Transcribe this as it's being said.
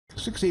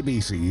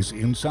6ABC's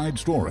Inside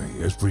Story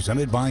is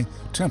presented by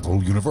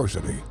Temple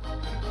University.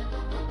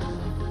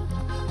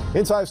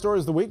 Inside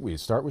Stories of the Week, we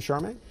start with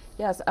Charmaine.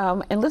 Yes,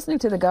 and listening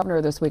to the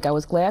governor this week, I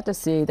was glad to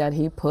see that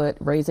he put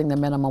raising the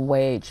minimum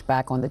wage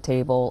back on the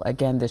table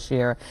again this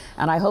year,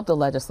 and I hope the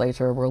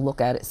legislature will look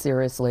at it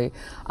seriously.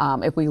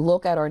 If we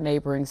look at our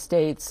neighboring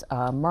states,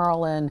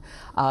 Maryland,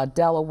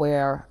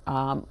 Delaware,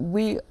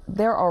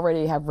 they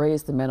already have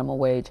raised the minimum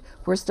wage.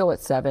 We're still at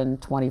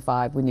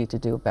 $7.25. We need to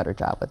do a better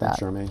job with that.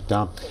 Charmaine.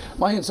 Dom.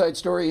 My inside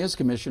story is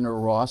Commissioner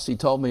Ross. He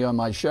told me on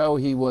my show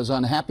he was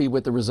unhappy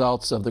with the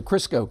results of the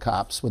Crisco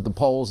cops with the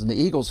polls and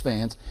the Eagles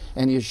fans,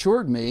 and he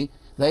assured me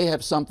they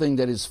have something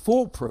that is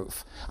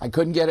foolproof. I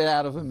couldn't get it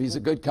out of him. He's a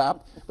good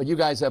cop. But you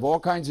guys have all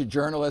kinds of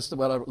journalists.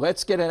 Whatever.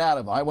 Let's get it out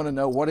of him. I want to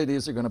know what it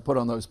is they're going to put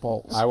on those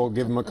polls. I will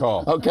give him a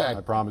call. Okay.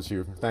 I promise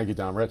you. Thank you,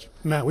 Dom. Rich.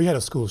 Matt, we had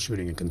a school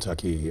shooting in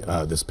Kentucky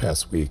this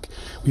past week.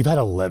 We've had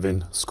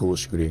 11 school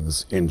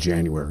shootings in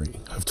January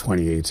of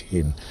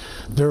 2018.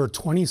 There are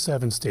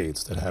 27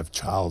 states that have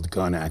child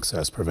gun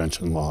access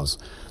prevention laws.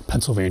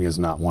 Pennsylvania is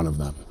not one of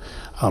them.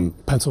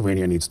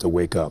 Pennsylvania needs to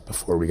wake up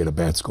before we get a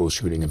bad school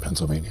shooting in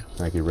Pennsylvania.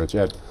 Thank you, Rich.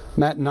 Ed.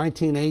 Matt, in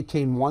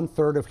 1918,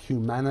 1/3 of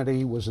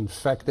humanity was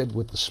infected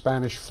with the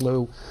Spanish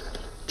flu.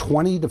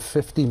 20 to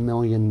 50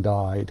 million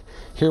died.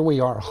 Here we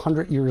are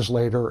 100 years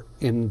later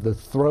in the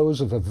throes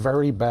of a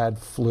very bad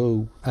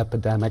flu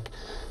epidemic.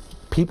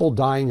 People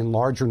dying in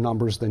larger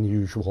numbers than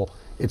usual.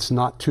 It's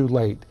not too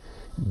late.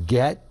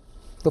 Get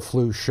the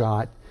flu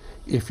shot.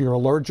 If you're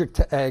allergic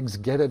to eggs,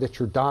 get it at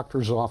your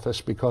doctor's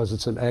office because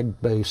it's an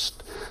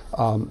egg-based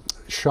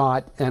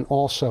shot. And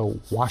also,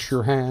 wash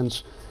your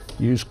hands,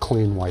 use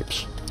clean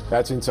wipes.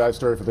 That's Inside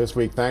Story for this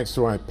week. Thanks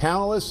to my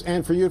panelists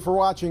and for you for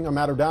watching. I'm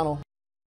Matt O'Donnell.